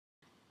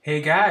Hey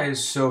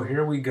guys, so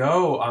here we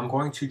go. I'm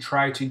going to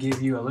try to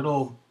give you a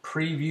little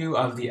preview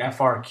of the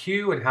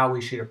FRQ and how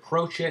we should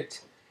approach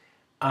it.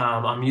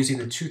 I'm using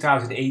the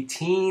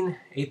 2018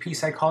 AP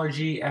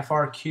Psychology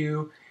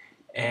FRQ,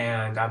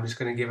 and I'm just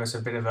going to give us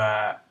a bit of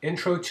an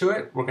intro to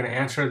it. We're going to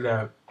answer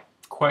the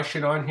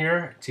question on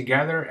here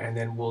together, and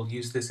then we'll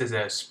use this as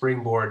a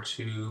springboard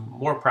to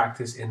more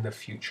practice in the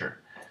future.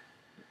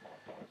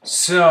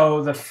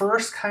 So the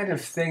first kind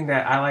of thing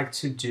that I like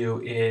to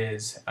do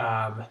is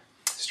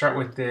start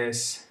with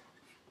this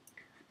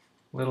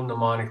little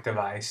mnemonic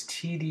device,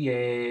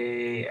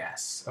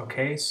 TDAS.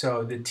 Okay,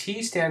 so the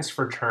T stands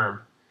for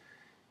term.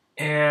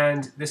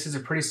 And this is a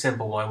pretty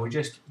simple one. We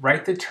just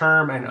write the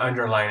term and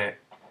underline it.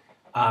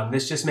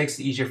 This just makes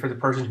it easier for the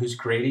person who's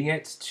grading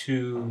it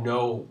to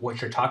know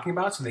what you're talking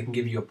about so they can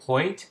give you a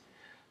point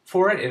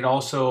for it. It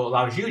also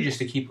allows you just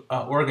to keep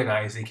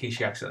organized in case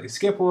you accidentally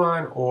skip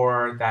one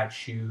or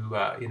that you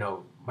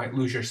might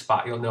lose your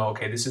spot. You'll know,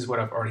 okay, this is what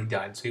I've already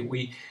done. So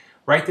we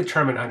write the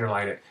term and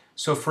underline it.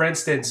 So for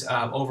instance,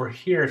 over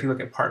here, if you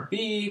look at part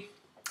B,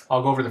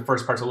 I'll go over the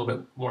first part, it's a little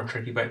bit more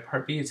tricky, but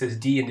part B, it says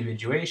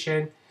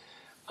de-individuation.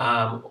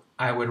 I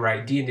would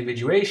write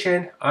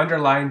de-individuation,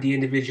 underline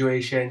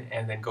de-individuation,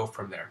 and then go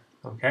from there,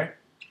 okay?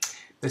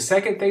 The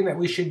second thing that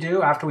we should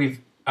do after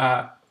we've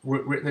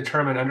written the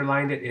term and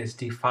underlined it is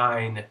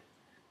define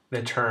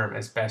the term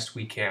as best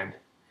we can.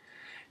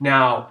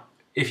 Now,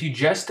 if you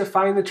just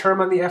define the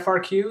term on the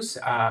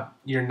FRQs,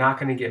 you're not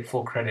going to get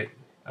full credit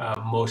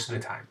most of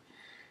the time.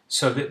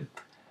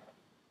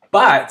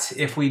 But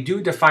if we do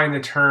define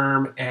the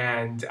term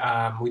and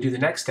we do the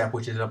next step,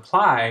 which is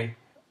apply,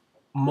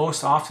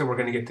 most often we're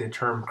going to get the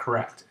term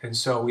correct. And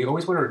so we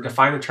always want to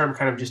define the term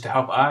kind of just to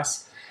help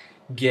us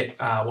get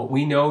what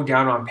we know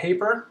down on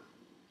paper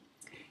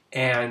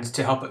and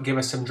to help give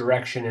us some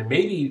direction and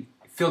maybe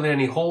fill in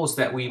any holes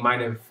that we might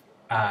have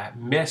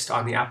missed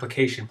on the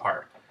application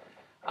part.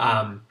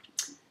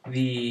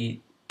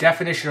 The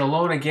definition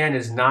alone, again,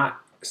 is not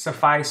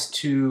suffice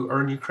to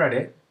earn you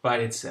credit,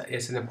 but it's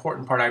an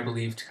important part, I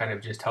believe, to kind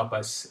of just help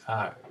us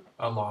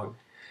along.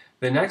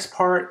 The next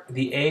part,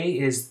 the A,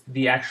 is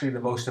actually the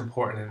most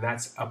important, and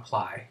that's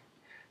apply.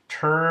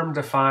 Term,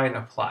 define,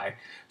 apply.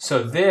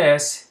 So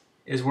this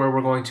is where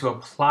we're going to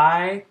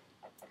apply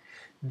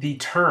the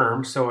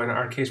term. So in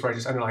our case where I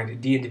just underlined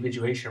it,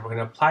 de-individuation, we're going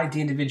to apply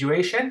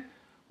de-individuation.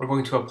 We're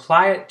going to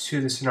apply it to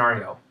the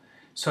scenario.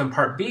 So in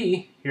part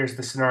B, here's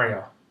the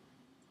scenario.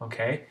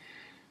 Okay,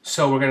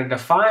 so we're going to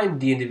define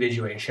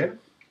de-individuation,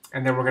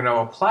 and then we're going to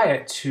apply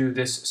it to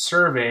this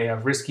survey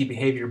of risky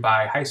behavior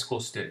by high school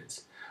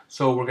students.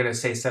 So we're going to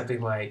say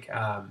something like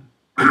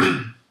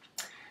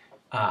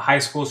high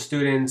school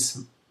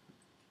students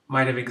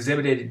might have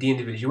exhibited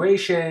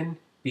de-individuation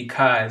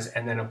because,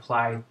 and then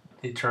apply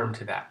the term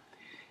to that.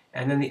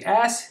 And then the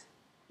S,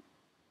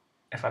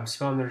 if I'm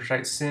spelling this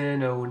right,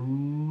 synonyms.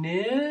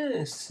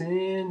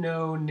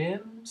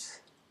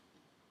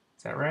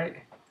 Is that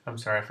right? I'm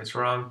sorry if it's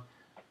wrong.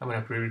 I'm going to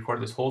have to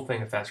re-record this whole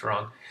thing if that's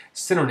wrong.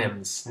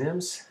 Synonyms.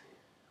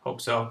 Hope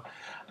so.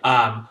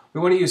 We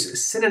want to use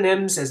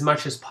synonyms as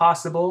much as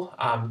possible.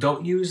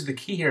 Don't use, the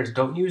key here is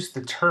don't use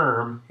the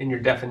term in your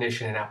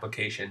definition and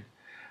application,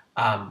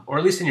 or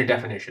at least in your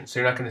definition.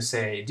 So you're not going to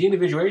say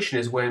de-individuation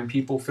is when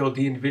people feel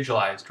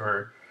de-individualized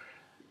or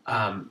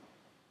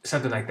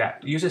something like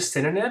that. Use a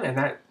synonym, and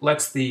that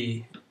lets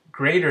the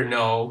grader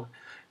know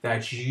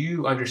that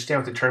you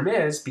understand what the term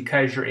is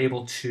because you're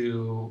able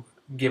to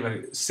give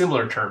a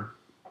similar term.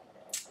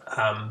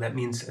 That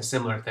means a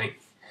similar thing.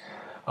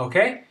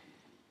 Okay?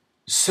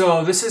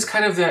 So this is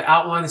kind of the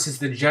outline. This is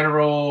the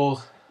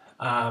general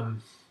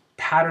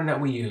pattern that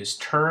we use.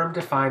 Term,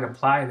 define,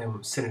 apply, and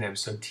then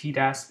synonyms. So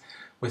TDAS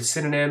with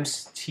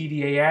synonyms,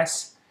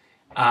 TDAS.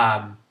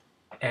 And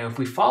if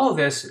we follow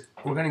this,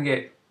 we're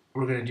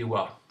gonna do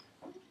well.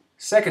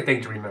 Second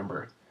thing to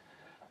remember.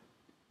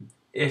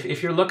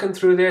 If you're looking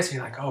through this and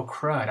you're like, oh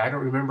crud, I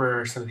don't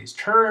remember some of these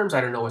terms, I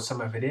don't know what some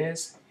of it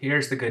is,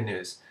 here's the good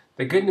news.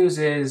 The good news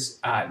is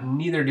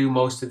neither do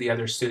most of the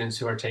other students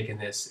who are taking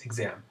this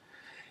exam.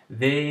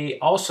 They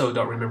also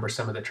don't remember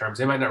some of the terms.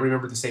 They might not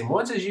remember the same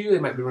ones as you, they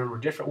might remember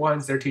different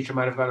ones, their teacher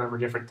might have gone over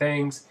different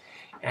things.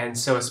 And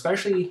so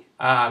especially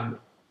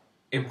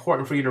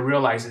important for you to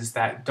realize is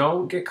that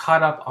don't get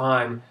caught up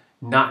on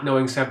not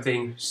knowing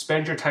something.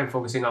 Spend your time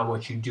focusing on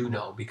what you do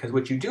know, because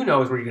what you do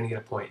know is where you're going to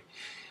get a point.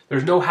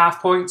 There's no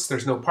half points,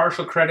 there's no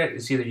partial credit.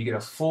 It's either you get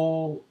a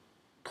full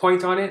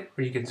point on it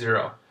or you get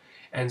 0.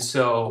 And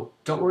so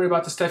don't worry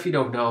about the stuff you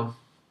don't know.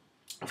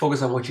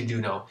 Focus on what you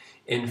do know.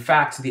 In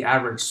fact, the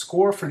average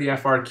score for the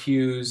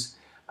FRQs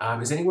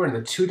is anywhere in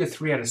the 2 to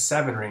 3 out of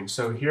 7 range.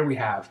 So here we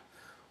have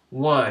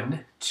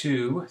 1,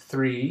 2,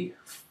 3,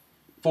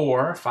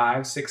 4,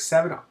 5, 6,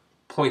 7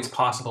 points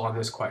possible on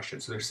this question.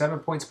 So there's 7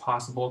 points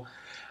possible.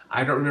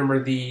 I don't remember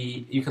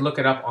you can look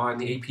it up on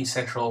the AP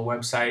Central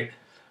website,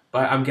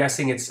 but I'm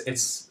guessing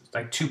it's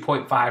like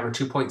 2.5 or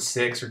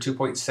 2.6 or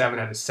 2.7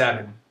 out of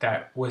 7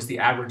 that was the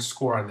average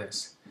score on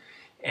this.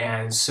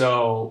 And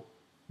so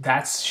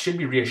that should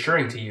be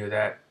reassuring to you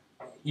that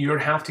you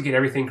don't have to get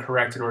everything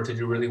correct in order to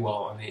do really well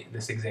on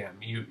this exam.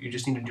 You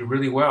just need to do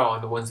really well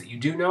on the ones that you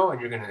do know, and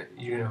you're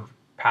gonna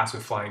pass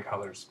with flying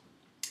colors.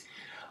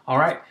 All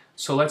right,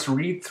 so let's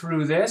read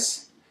through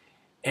this,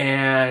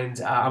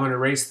 and I'm gonna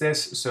erase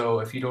this. So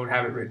if you don't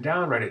have it written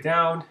down, write it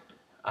down.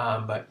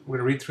 But we're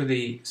gonna read through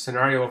the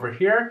scenario over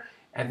here,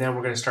 and then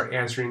we're gonna start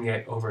answering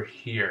it over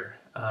here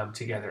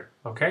together.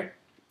 Okay.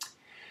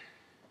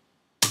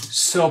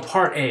 So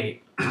part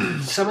A,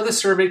 some of the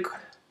survey.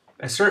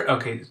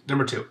 Okay,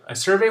 number 2. A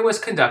survey was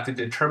conducted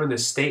to determine the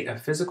state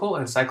of physical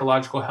and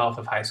psychological health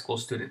of high school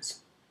students.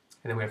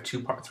 And then we have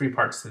 3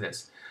 parts to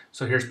this.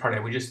 So here's part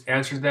A. We just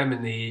answered them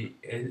in the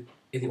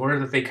order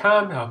that they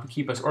come to help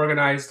keep us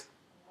organized.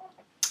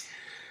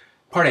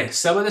 Part A.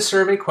 Some of the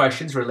survey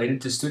questions related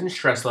to student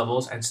stress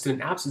levels and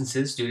student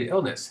absences due to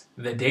illness.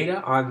 The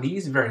data on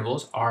these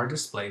variables are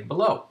displayed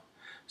below.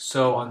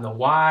 So on the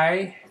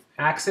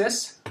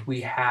y-axis,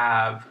 we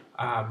have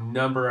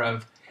number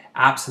of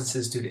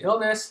absences due to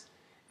illness.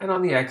 And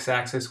on the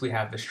x-axis, we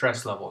have the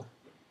stress level.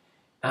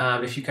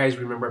 If you guys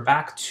remember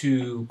back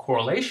to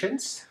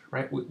correlations,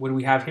 right? What do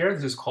we have here?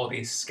 This is called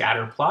a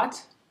scatter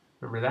plot.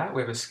 Remember that?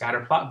 We have a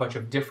scatter plot, a bunch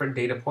of different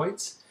data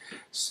points.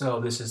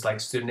 So this is like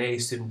student A,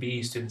 student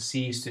B, student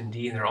C, student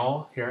D, and they're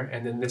all here.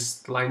 And then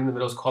this line in the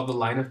middle is called the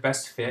line of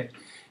best fit.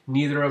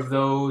 Neither of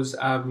those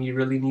you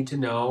really need to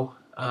know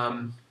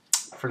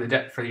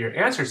for your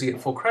answers to get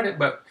full credit,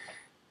 but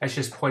that's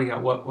just pointing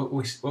out what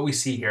we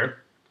see here.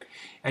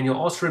 And you'll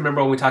also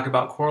remember when we talked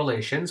about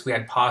correlations, we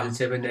had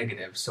positive and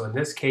negative. So in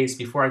this case,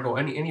 before I go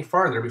any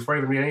farther, before I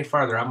even read any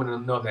farther, I'm going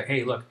to know that,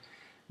 hey, look,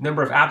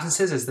 number of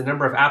absences, as the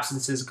number of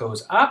absences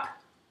goes up,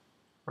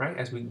 right,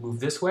 as we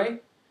move this way,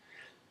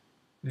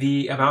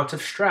 the amount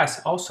of stress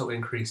also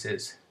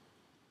increases,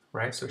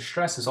 right? So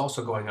stress is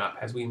also going up.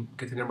 As we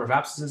get the number of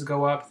absences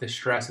go up, the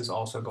stress is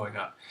also going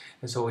up.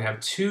 And so we have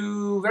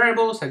 2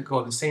 variables that go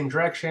in the same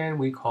direction.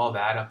 We call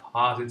that a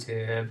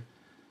positive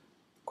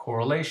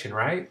correlation,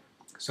 right?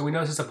 So we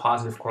know this is a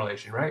positive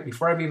correlation, right?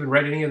 Before I've even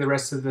read any of the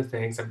rest of the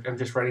things, I'm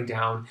just writing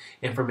down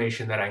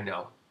information that I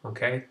know,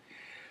 okay?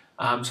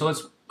 So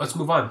let's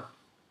move on.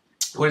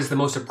 What is the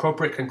most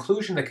appropriate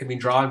conclusion that can be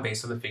drawn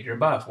based on the figure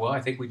above? Well,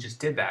 I think we just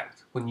did that.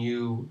 When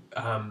you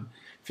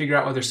figure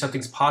out whether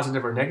something's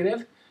positive or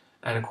negative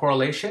and a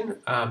correlation,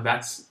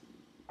 that's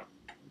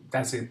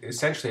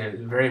essentially a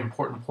very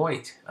important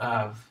point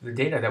of the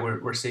data that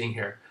we're seeing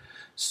here.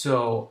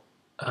 So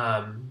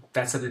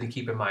that's something to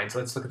keep in mind. So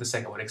let's look at the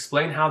second one.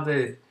 Explain how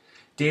the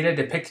data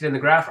depicted in the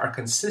graph are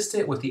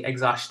consistent with the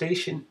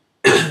exhaustion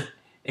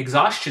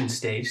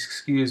stage,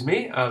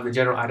 of the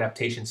general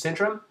adaptation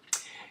syndrome.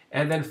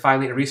 And then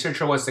finally, a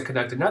researcher wants to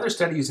conduct another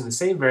study using the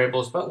same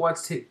variables, but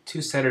wants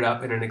to set it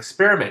up in an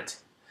experiment.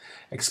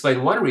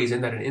 Explain one reason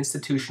that an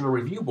institutional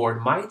review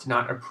board might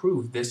not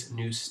approve this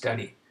new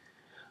study.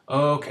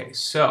 Okay,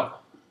 so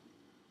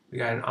we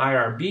got an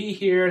IRB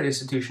here, the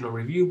institutional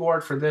review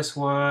board for this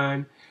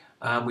one.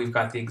 We've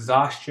got the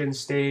exhaustion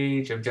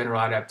stage of general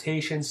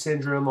adaptation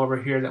syndrome over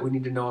here that we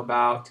need to know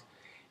about,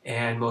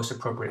 and most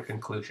appropriate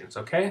conclusions,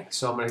 okay?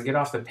 So I'm going to get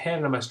off the pen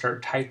and I'm going to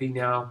start typing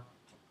now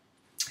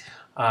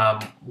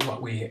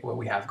what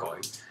we have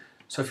going.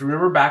 So if you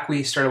remember back,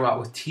 we started out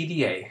with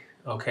TDA,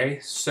 okay?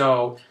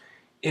 So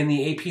in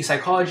the AP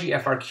Psychology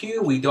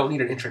FRQ, we don't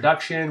need an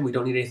introduction, we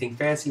don't need anything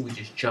fancy, we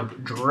just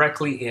jump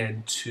directly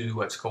into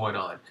what's going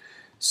on.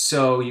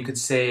 So you could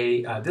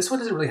say, this one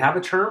doesn't really have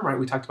a term, right?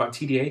 We talked about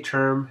TDA,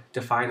 term,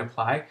 define,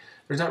 apply.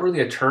 There's not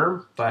really a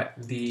term, but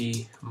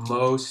the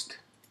most,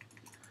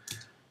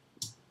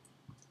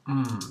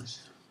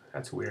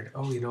 that's weird.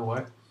 Oh, you know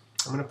what?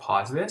 I'm going to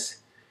pause this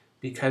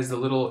because the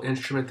little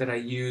instrument that I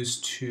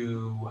use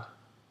to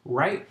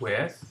write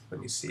with, let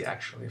me see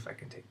actually if I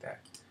can take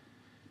that.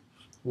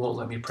 Won't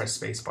let me press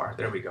spacebar.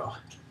 There we go.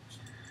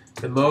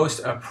 The most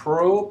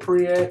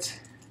appropriate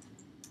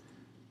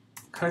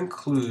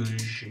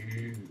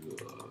conclusion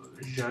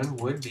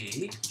would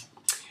be,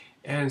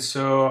 and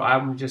so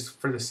I'm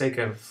just, for the sake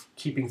of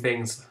keeping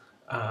things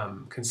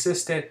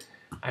consistent,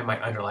 I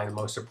might underline the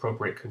most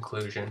appropriate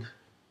conclusion.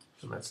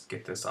 So let's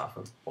get this off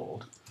of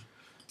bold.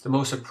 The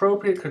most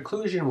appropriate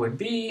conclusion would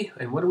be,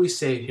 and what do we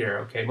say here?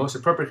 Okay, most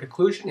appropriate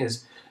conclusion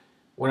is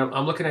when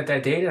I'm looking at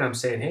that data and I'm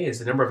saying, hey, as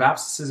the number of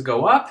absences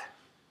go up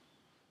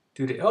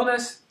due to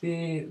illness,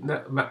 the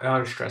amount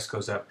of stress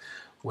goes up,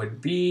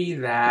 would be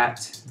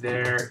that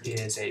there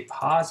is a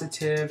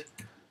positive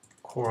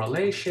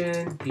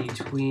correlation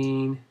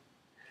between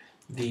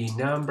the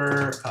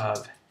number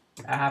of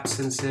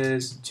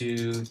absences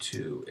due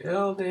to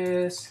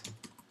illness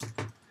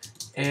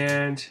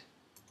and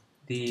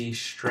the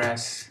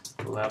stress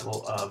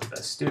level of the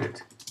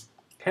student.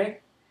 Okay?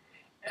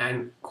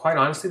 And quite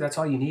honestly, that's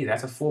all you need.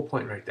 That's a full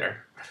point right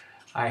there.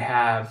 I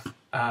have,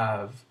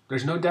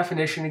 there's no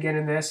definition again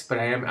in this, but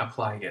I am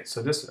applying it.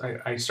 So this,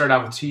 I start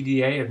out with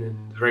TDA, and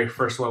then the very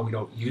first one, we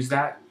don't use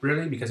that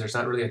really because there's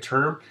not really a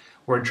term.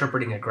 We're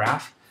interpreting a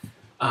graph.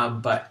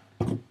 But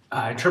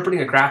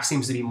interpreting a graph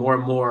seems to be more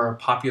and more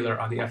popular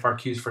on the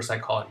FRQs for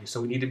psychology. So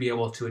we need to be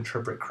able to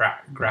interpret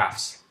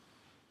graphs.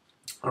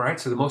 All right,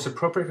 so the most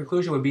appropriate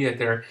conclusion would be that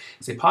there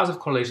is a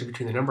positive correlation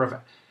between the number of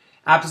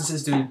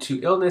absences due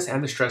to illness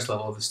and the stress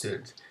level of the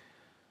student.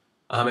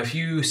 If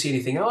you see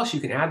anything else, you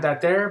can add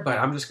that there, but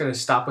I'm just going to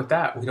stop with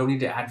that. We don't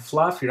need to add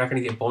fluff. You're not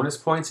going to get bonus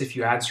points if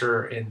you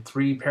answer in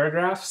 3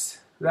 paragraphs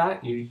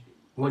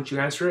once you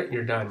answer it,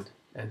 you're done.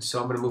 And so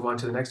I'm going to move on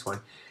to the next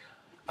one.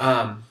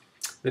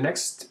 The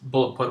next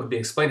bullet point would be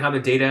explain how the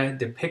data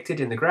depicted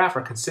in the graph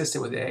are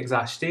consistent with the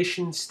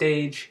exhaustion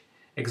stage,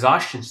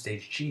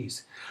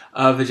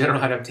 of the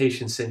general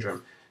adaptation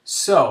syndrome.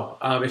 So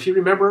if you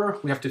remember,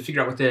 we have to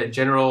figure out what the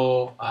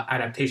general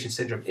adaptation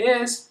syndrome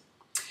is,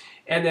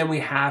 and then we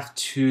have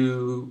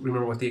to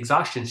remember what the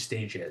exhaustion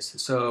stage is.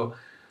 So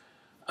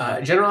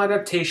general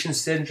adaptation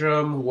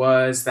syndrome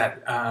was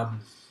that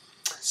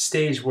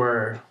stage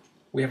where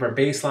we have our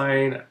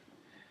baseline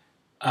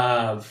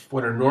of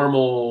what a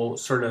normal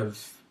sort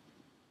of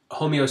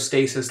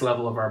homeostasis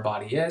level of our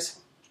body is.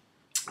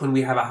 When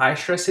we have a high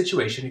stress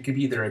situation, it could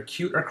be either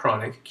acute or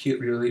chronic. Acute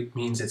really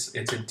means it's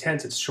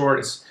intense, it's short,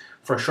 it's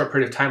for a short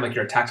period of time, like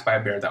you're attacked by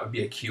a bear, that would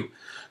be acute.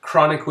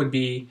 Chronic would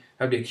be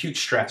acute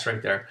stress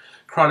right there.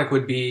 Chronic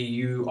would be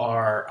you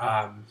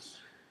are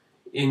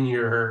in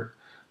your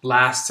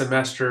last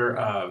semester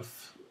of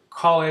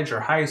college or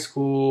high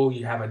school,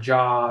 you have a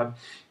job,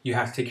 you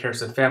have to take care of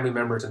some family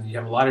members, and you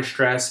have a lot of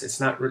stress.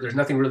 There's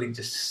nothing really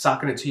just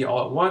sucking it to you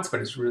all at once, but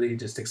it's really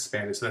just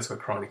expanded. So that's what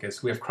chronic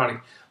is. We have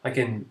chronic, like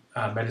in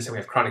medicine, we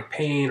have chronic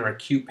pain or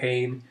acute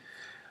pain.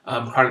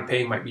 Chronic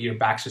pain might be your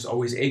back's just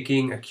always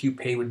aching. Acute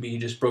pain would be you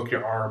just broke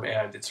your arm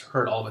and it's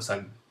hurt all of a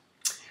sudden.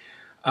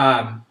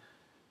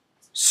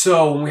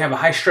 So when we have a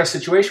high stress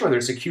situation, whether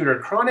it's acute or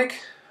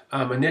chronic,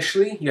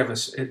 initially you have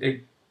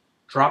it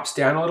drops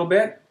down a little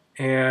bit,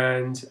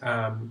 and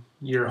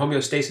your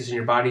homeostasis in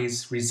your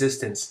body's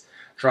resistance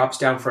drops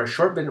down for a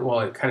short bit while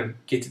it kind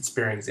of gets its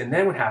bearings. And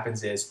then what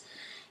happens is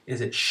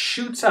it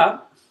shoots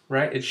up,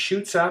 right? It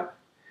shoots up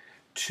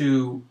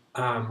to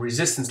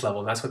resistance level.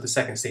 And that's what the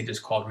second stage is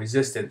called,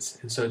 resistance.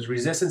 And so it's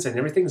resistance, and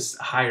everything's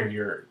higher.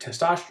 Your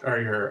testosterone or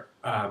your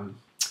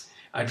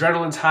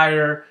adrenaline's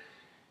higher,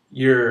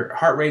 your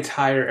heart rate's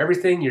higher,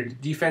 everything, your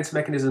defense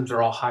mechanisms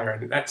are all higher.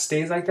 And that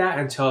stays like that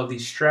until the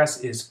stress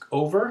is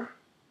over.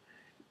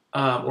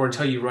 Or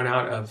until you run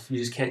out of, you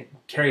just can't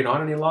carry it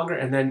on any longer.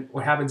 And then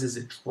what happens is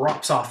it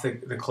drops off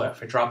the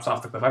cliff. It drops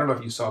off the cliff. I don't know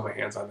if you saw my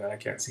hands on that. I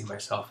can't see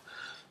myself.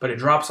 But it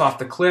drops off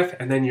the cliff,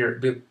 and then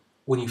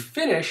when you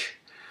finish,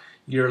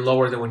 you're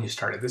lower than when you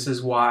started. This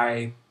is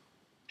why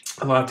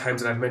a lot of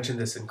times, and I've mentioned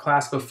this in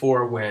class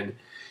before, when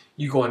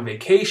you go on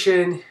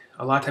vacation,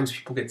 a lot of times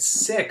people get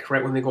sick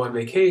right when they go on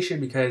vacation,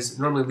 because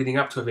normally leading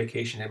up to a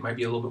vacation, it might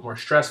be a little bit more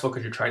stressful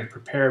because you're trying to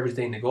prepare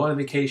everything to go on a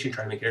vacation,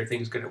 trying to make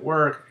everything's good at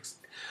work.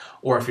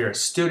 Or if you're a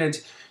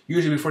student,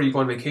 usually before you go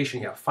on vacation,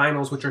 you have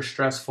finals, which are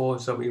stressful,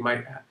 so you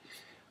might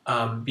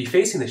be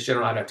facing this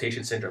general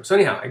adaptation syndrome. So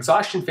anyhow,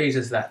 exhaustion phase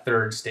is that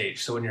third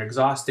stage. So when you're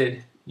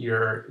exhausted,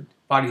 your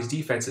body's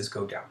defenses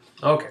go down.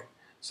 Okay,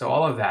 so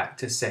all of that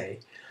to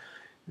say,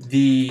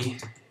 the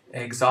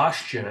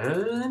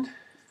exhaustion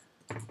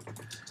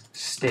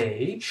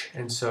stage,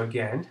 and so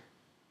again,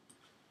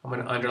 I'm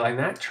going to underline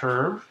that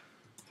term.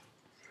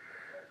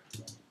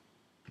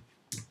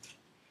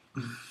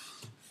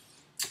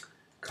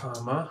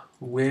 Comma,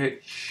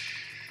 which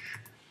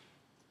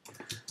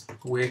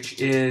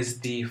is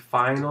the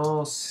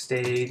final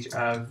stage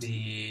of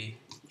the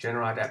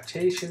general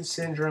adaptation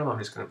syndrome. I'm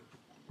just going to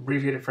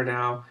abbreviate it for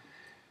now.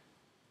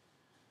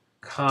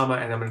 Comma,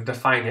 and I'm going to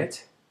define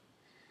it.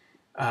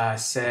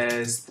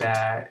 Says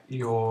that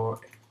your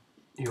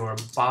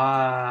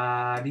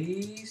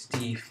body's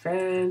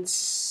defenses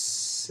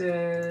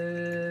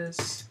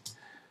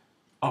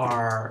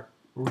are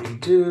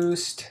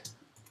reduced.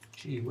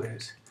 Gee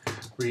whiz.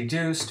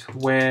 Reduced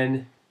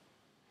when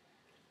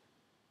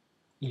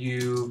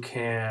you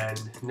can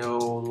no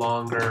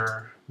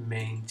longer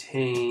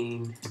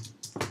maintain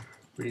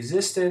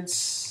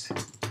resistance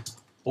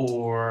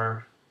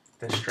or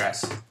the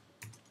stress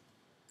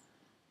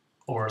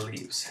or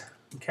leaves.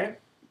 Okay,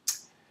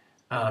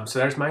 so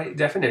there's my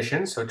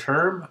definition. So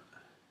term,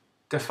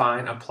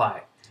 define,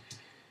 apply.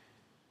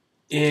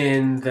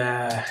 In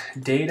the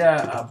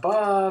data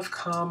above,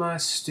 comma,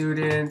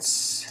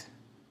 students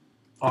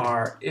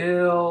are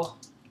ill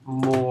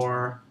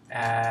more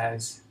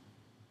as,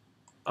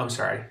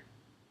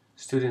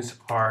 students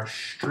are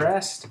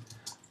stressed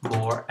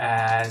more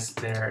as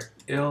their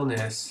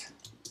illness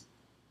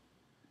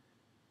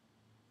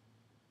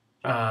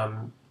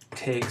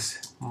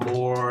takes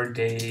more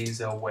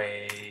days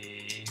away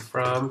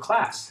from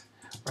class,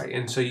 right?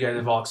 And so you guys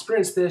have all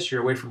experienced this.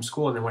 You're away from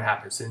school, and then what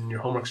happens? And your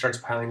homework starts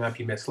piling up.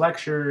 You miss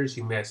lectures,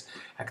 you miss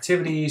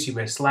activities, you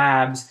miss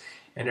labs,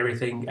 and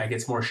everything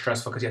gets more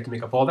stressful because you have to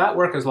make up all that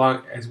work as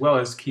well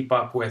as keep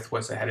up with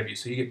what's ahead of you.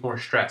 So you get more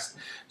stressed.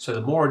 So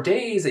the more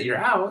days that you're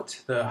out,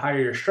 the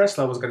higher your stress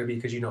level is going to be,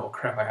 because you know, oh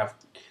crap, I have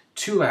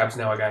 2 labs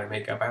now I got to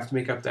make up. I have to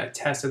make up that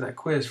test and that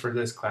quiz for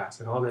this class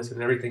and all this,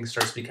 and everything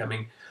starts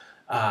becoming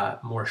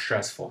more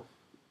stressful.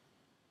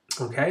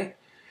 Okay?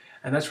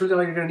 And that's really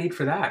all you're going to need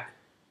for that.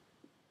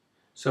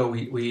 So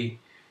we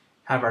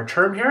have our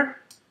term here.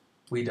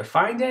 We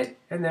defined it,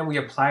 and then we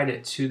applied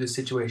it to the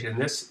situation.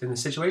 In the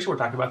situation, we're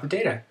talking about the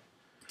data.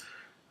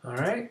 All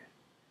right.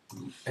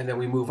 And then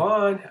we move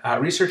on.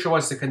 Researcher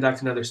wants to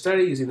conduct another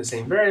study using the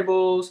same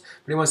variables,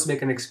 but he wants to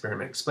make an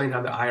experiment. Explain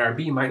how the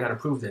IRB might not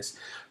approve this.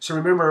 So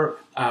remember,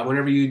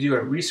 whenever you do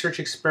a research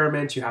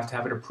experiment, you have to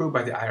have it approved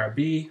by the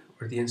IRB,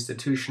 or the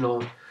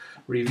Institutional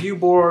Review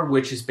Board,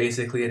 which is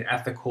basically an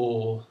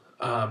ethical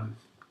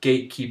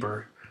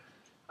gatekeeper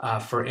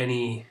for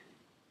any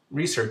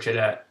research at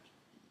an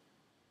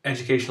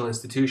educational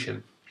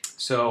institution.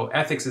 So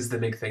ethics is the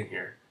big thing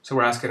here. So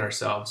we're asking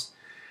ourselves,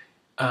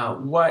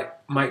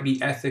 what might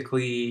be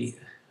ethically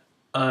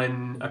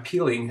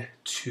unappealing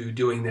to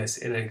doing this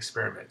in an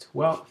experiment?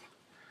 Well,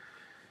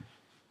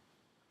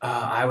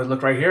 I would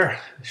look right here,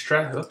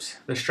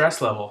 the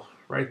stress level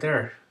right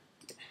there.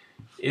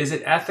 Is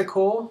it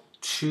ethical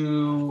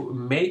to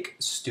make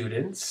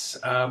students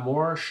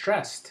more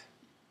stressed,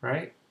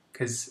 right?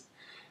 Because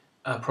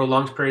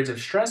prolonged periods of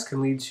stress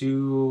can lead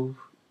to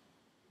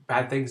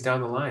bad things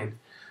down the line.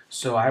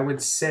 So I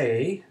would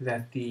say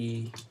that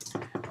the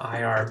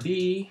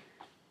IRB,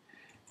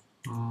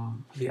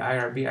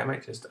 I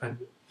might just,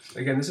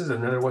 again, this is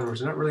another one where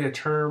it's not really a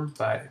term,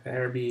 but the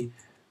IRB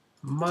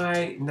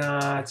might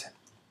not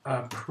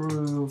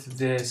approve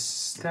this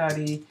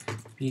study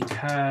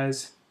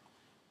because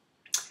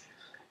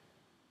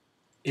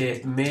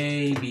it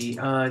may be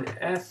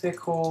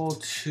unethical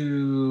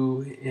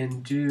to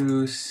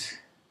induce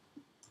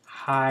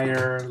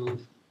higher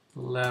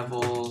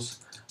levels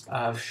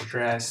of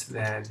stress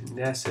than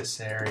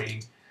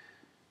necessary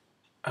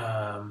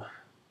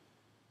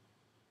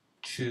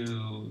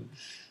to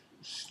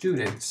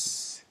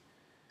students.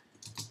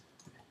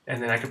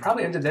 And then I could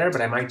probably end it there,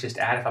 but I might just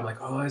add, if I'm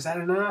like, oh, is that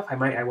enough? I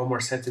might add one more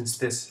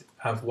sentence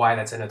of why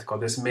that's unethical.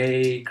 This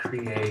may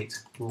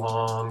create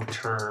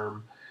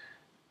long-term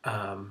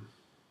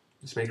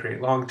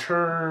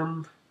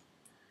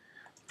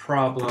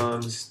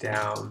problems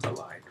down the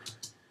line.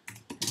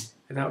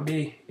 And that would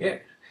be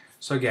it.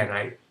 So again,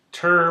 I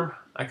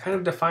kind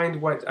of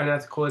defined what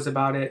unethical is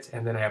about it,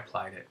 and then I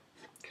applied it.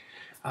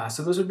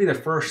 So those would be the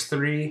first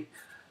three.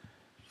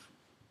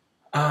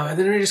 And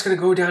then we're just going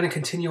to go down and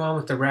continue on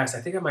with the rest.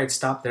 I think I might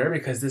stop there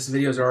because this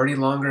video is already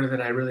longer than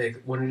I really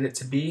wanted it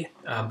to be.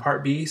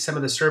 Part B, some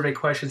of the survey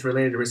questions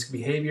related to risky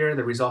behavior.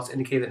 The results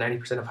indicate that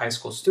 90% of high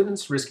school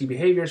students' risky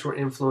behaviors were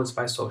influenced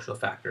by social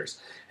factors.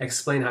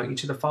 Explain how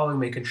each of the following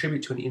may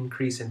contribute to an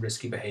increase in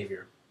risky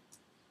behavior.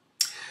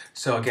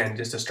 So again,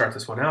 just to start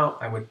this one out,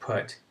 I would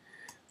put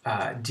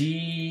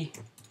D,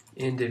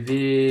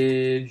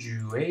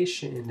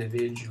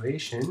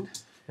 individuation,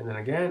 and then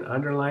again,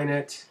 underline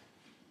it.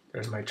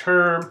 There's my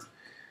term,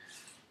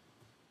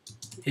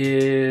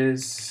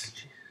 is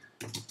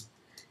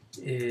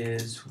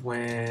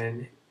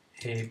when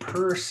a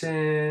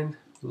person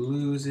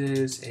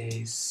loses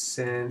a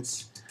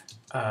sense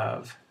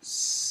of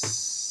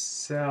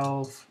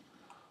self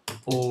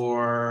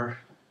or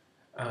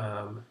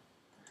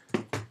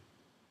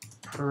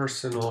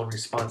personal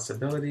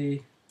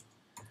responsibility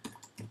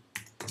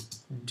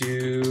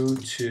due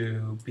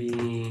to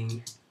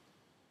being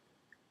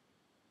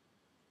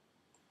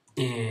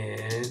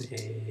in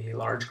a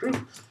large group,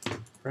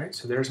 right?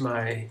 So there's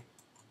my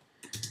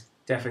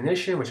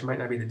definition, which might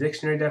not be the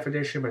dictionary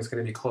definition, but it's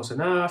going to be close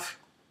enough.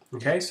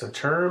 Okay, so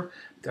term,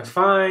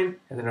 define,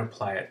 and then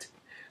apply it.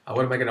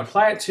 What am I going to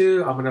apply it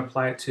to? I'm going to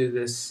apply it to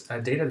this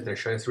data that they're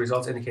showing us. The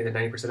results indicate that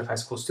 90% of high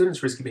school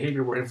students' risky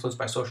behavior were influenced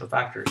by social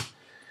factors.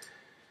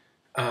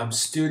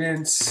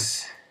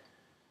 Students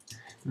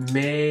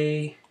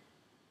may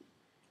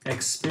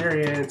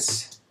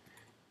experience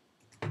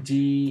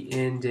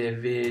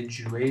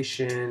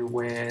de-individuation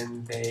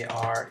when they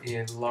are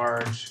in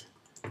large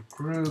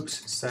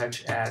groups,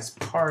 such as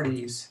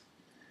parties.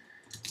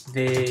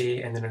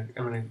 And then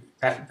I'm gonna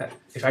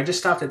if I just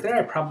stopped it there,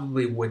 I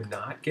probably would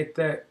not get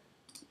the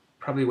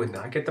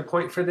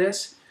point for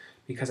this,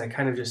 because I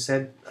kind of just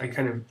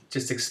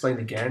explained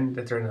again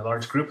that they're in a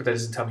large group, but that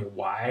doesn't tell me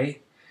why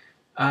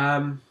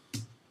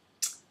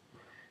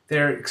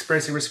they're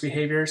experiencing risk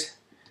behaviors.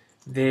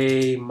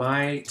 They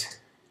might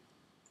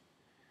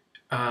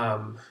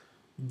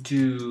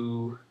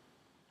do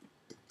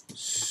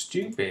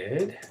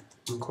stupid,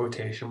 in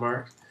quotation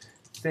marks,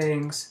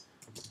 things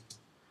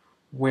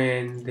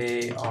when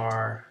they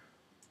are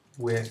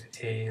with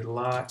a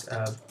lot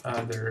of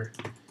other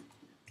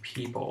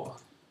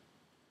people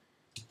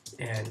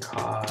and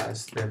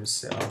cause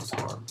themselves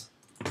harm.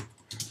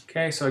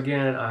 Okay, so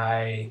again,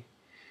 I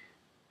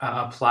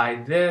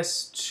applied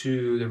this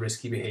to the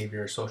risky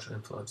behavior social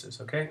influences,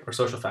 okay, or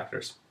social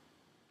factors.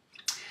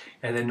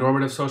 And then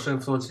normative social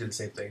influence, do the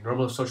same thing.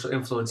 Normative social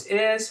influence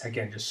is,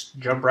 again, just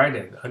jump right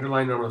in.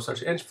 Underline normative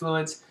social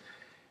influence.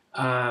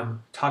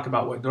 Talk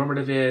about what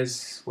normative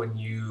is when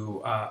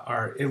you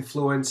are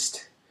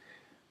influenced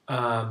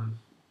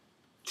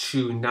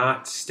to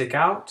not stick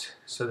out,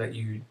 so that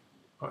you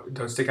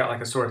don't stick out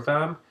like a sore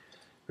thumb.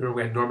 Remember,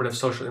 we had normative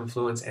social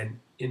influence and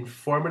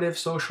informative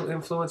social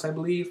influence, I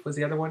believe, was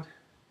the other one.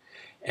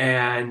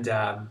 And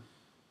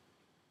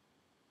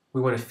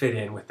we want to fit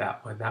in with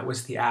that one. That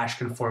was the Ash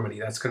conformity.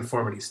 That's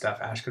conformity stuff.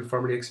 Ash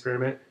conformity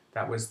experiment.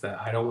 That was the,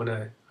 I'm going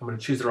to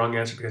choose the wrong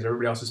answer because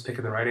everybody else is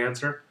picking the right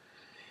answer.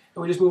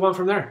 And we just move on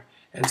from there.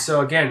 And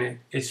so again,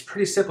 it's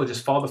pretty simple.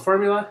 Just follow the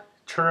formula,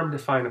 term,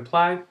 define,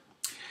 apply.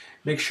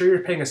 Make sure you're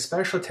paying a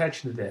special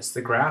attention to this.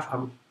 The graphs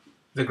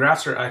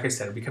are, like I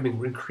said, are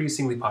becoming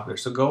increasingly popular.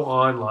 So go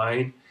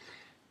online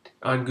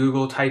on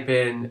Google, type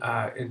in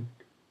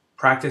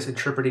practice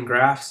interpreting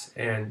graphs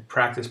and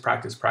practice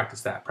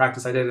that.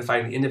 Practice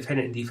identifying the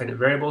independent and dependent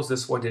variables.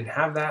 This one didn't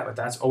have that, but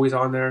that's always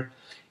on there.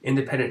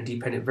 Independent and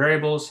dependent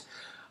variables.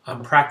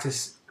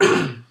 Practice,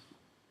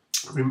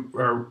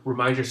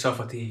 remind yourself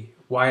what the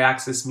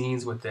y-axis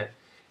means, what the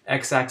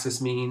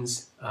x-axis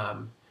means,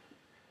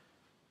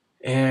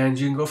 and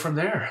you can go from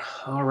there.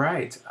 All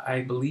right,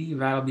 I believe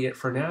that'll be it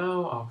for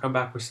now. I'll come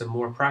back with some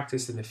more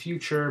practice in the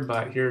future,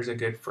 but here's a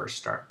good first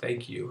start.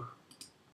 Thank you.